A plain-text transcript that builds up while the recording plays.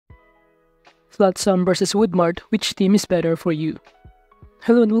Flatsome versus Woodmart, which theme is better for you?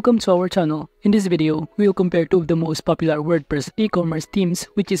 Hello and welcome to our channel. In this video, we will compare two of the most popular WordPress e-commerce themes,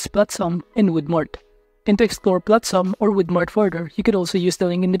 which is Flatsome and Woodmart. And to explore Flatsome or Woodmart further, you could also use the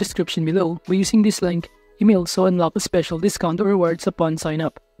link in the description below. By using this link, you may also unlock a special discount or rewards upon sign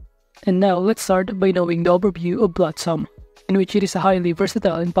up. And now, let's start by knowing the overview of Flatsome, in which it is a highly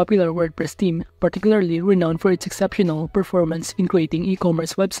versatile and popular WordPress theme, particularly renowned for its exceptional performance in creating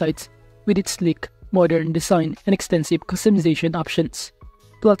e-commerce websites with its sleek, modern design and extensive customization options.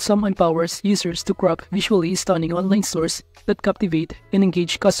 Flatsome empowers users to craft visually stunning online stores that captivate and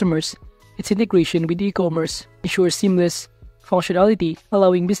engage customers. Its integration with e-commerce ensures seamless functionality,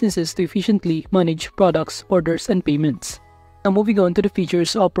 allowing businesses to efficiently manage products, orders, and payments. Now moving on to the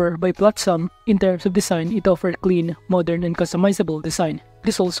features offered by Flatsome. In terms of design, it offers clean, modern, and customizable design. It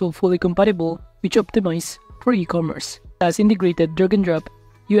is also fully compatible, which optimized for e-commerce. It has integrated drag-and-drop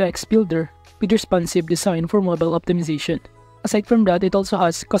UX builder with responsive design for mobile optimization. Aside from that, it also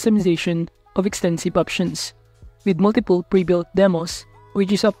has customization of extensive options with multiple pre-built demos,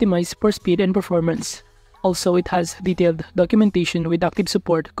 which is optimized for speed and performance. Also, it has detailed documentation with active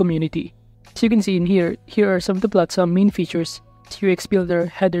support community. As you can see in here are some of the Flatsome main features: UX builder,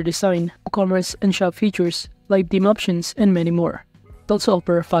 header design, e-commerce and shop features, live theme options, and many more. It also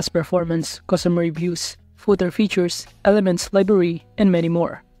offers fast performance, customer reviews, footer features, elements library, and many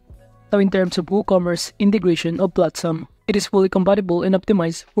more. Now in terms of WooCommerce integration of Flatsome, it is fully compatible and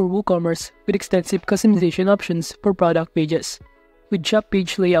optimized for WooCommerce with extensive customization options for product pages, with shop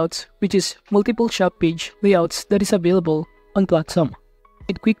page layouts, which is multiple shop page layouts that is available on Flatsome,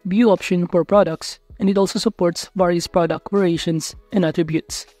 with quick view option for products, and it also supports various product variations and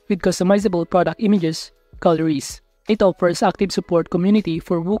attributes, with customizable product images, galleries. It offers active support community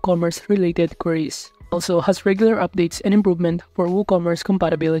for WooCommerce related queries. Also has regular updates and improvement for WooCommerce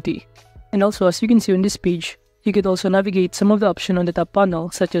compatibility. And also, as you can see on this page, you could also navigate some of the options on the top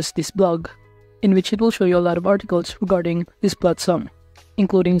panel, such as this blog, in which it will show you a lot of articles regarding this Flatsome,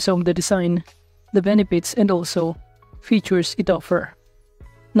 including some of the design, the benefits, and also features it offers.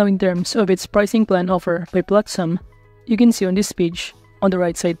 Now in terms of its pricing plan offered by Flatsome, you can see on this page, on the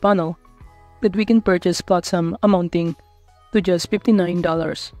right side panel, that we can purchase Flatsome amounting to just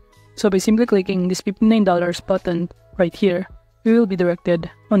 $59. So by simply clicking this $59 button right here, we will be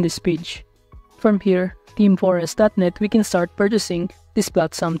directed on this page. From here, themeforest.net, we can start purchasing this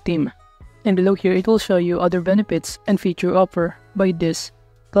Flatsome theme. And below here, it will show you other benefits and features offered by this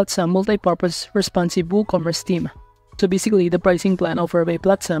Flatsome multi-purpose responsive WooCommerce theme. So basically, the pricing plan offered by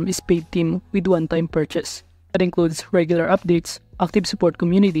Flatsome is paid theme with one-time purchase. That includes regular updates, active support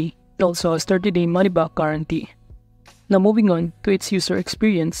community, and also a 30-day money-back guarantee. Now moving on to its user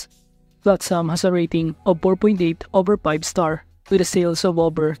experience, Flatsome has a rating of 4.8 over 5 star with a sales of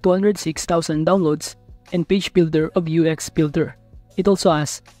over 206,000 downloads and page builder of UX builder. It also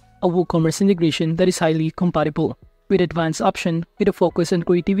has a WooCommerce integration that is highly compatible with advanced option with a focus on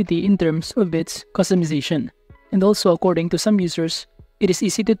creativity in terms of its customization. And also, according to some users, it is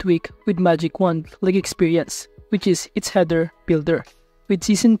easy to tweak with magic wand-like experience, which is its header builder, with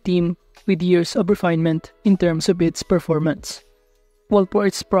seasoned theme with years of refinement in terms of its performance. While for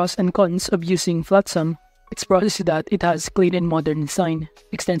its pros and cons of using Flatsome, its pros is that it has clean and modern design,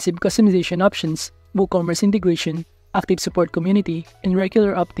 extensive customization options, WooCommerce integration, active support community, and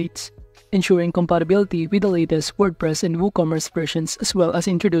regular updates, ensuring compatibility with the latest WordPress and WooCommerce versions, as well as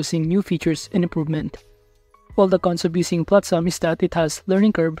introducing new features and improvement. While the cons of using Flatsome is that it has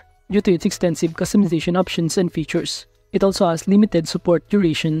learning curve due to its extensive customization options and features. It also has limited support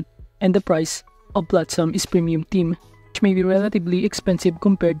duration, and the price of Flatsome is premium theme, which may be relatively expensive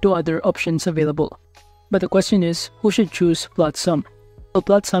compared to other options available. But the question is, who should choose Flatsome? Well,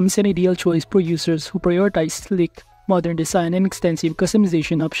 Flatsome is an ideal choice for users who prioritize sleek, modern design and extensive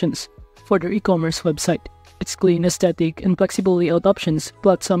customization options for their e-commerce website. Its clean, aesthetic, and flexible layout options,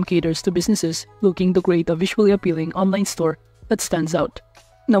 Flatsome caters to businesses looking to create a visually appealing online store that stands out.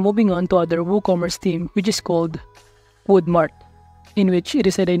 Now moving on to other WooCommerce theme, which is called Woodmart, in which it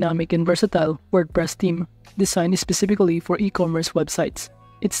is a dynamic and versatile WordPress theme designed specifically for e-commerce websites.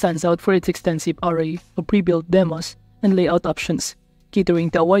 It stands out for its extensive array of pre-built demos and layout options, catering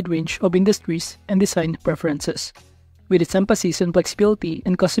to a wide range of industries and design preferences. With its emphasis on flexibility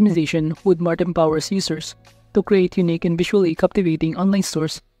and customization, Woodmart empowers users to create unique and visually captivating online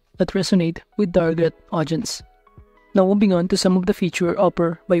stores that resonate with target audience. Now moving on to some of the features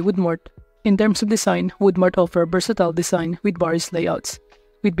offered by Woodmart. In terms of design, Woodmart offers versatile design with various layouts.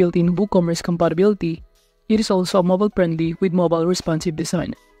 With built-in WooCommerce compatibility, it is also mobile-friendly with mobile responsive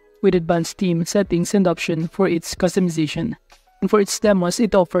design, with advanced theme settings and option for its customization. And for its demos,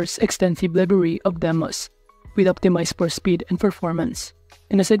 it offers extensive library of demos with optimized for speed and performance.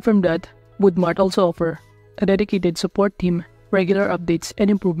 And aside from that, Woodmart also offers a dedicated support team, regular updates and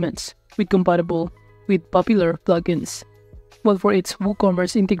improvements with compatible with popular plugins. While for its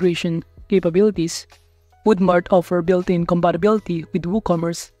WooCommerce integration capabilities, Woodmart offers built-in compatibility with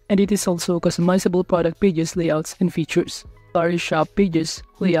WooCommerce, and it is also customizable product pages, layouts, and features, various shop pages,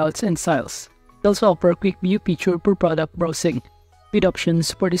 layouts, and styles. It also offers quick view feature for product browsing, with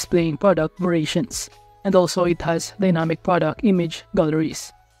options for displaying product variations, and also it has dynamic product image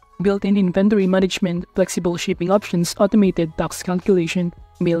galleries, built-in inventory management, flexible shipping options, automated tax calculation,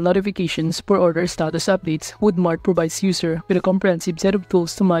 mail notifications for order status updates. Woodmart provides users with a comprehensive set of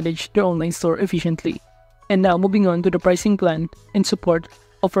tools to manage their online store efficiently. And now moving on to the pricing plan and support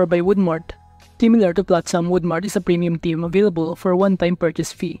offered by Woodmart. Similar to Flatsome, Woodmart is a premium team available for a one-time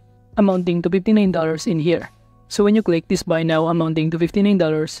purchase fee, amounting to $59 in here. So when you click this buy now amounting to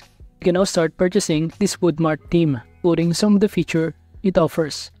 $59, you can now start purchasing this Woodmart theme, including some of the features it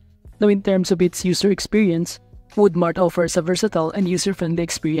offers. Now in terms of its user experience, Woodmart offers a versatile and user-friendly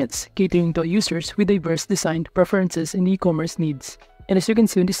experience, catering to users with diverse design preferences and e-commerce needs. And as you can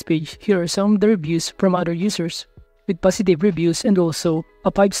see on this page, here are some of the reviews from other users with positive reviews and also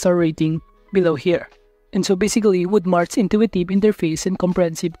a 5-star rating below here. And so basically, Woodmart's intuitive interface and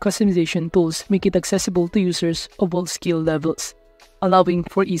comprehensive customization tools make it accessible to users of all skill levels, allowing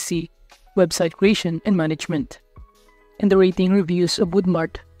for easy website creation and management. And the rating reviews of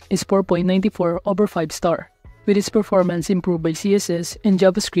Woodmart is 4.94 over 5-star, with its performance improved by CSS and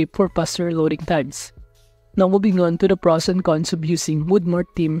JavaScript for faster loading times. Now moving on to the pros and cons of using Woodmart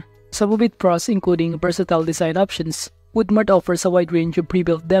theme. Some of its pros including versatile design options. Woodmart offers a wide range of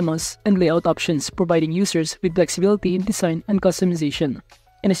pre-built demos and layout options, providing users with flexibility in design and customization.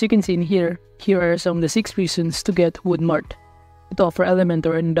 And as you can see in here are some of the 6 reasons to get Woodmart. It offers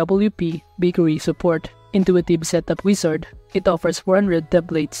Elementor and WP bakery support, intuitive setup wizard. It offers 400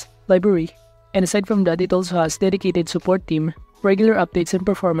 templates, library. And aside from that, it also has dedicated support team, regular updates and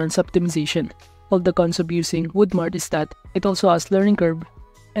performance optimization. All the cons of using Woodmart is that it also has learning curve,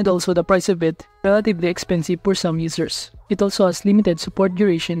 and also the price of it relatively expensive for some users. It also has limited support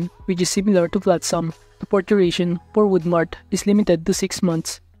duration, which is similar to Flatsome. Support duration for Woodmart is limited to 6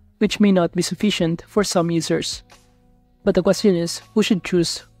 months, which may not be sufficient for some users. But the question is, who should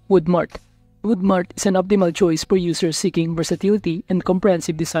choose Woodmart? Woodmart is an optimal choice for users seeking versatility and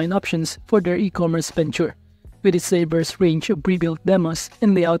comprehensive design options for their e-commerce venture. With its diverse range of pre-built demos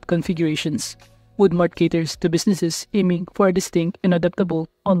and layout configurations, Woodmart caters to businesses aiming for a distinct and adaptable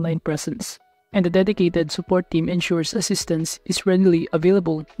online presence. And the dedicated support team ensures assistance is readily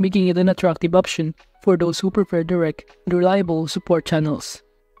available, making it an attractive option for those who prefer direct and reliable support channels.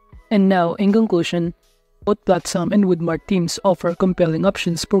 And now, in conclusion, both Flatsome and Woodmart teams offer compelling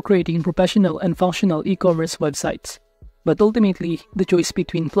options for creating professional and functional e-commerce websites. But ultimately, the choice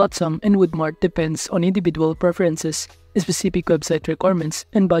between Flatsome and Woodmart depends on individual preferences, specific website requirements,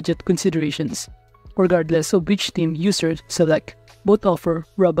 and budget considerations. Regardless of which team users select, both offer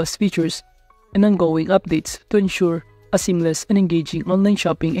robust features and ongoing updates to ensure a seamless and engaging online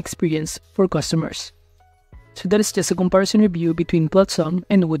shopping experience for customers. So that is just a comparison review between Flatsome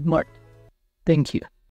and Woodmart. Thank you.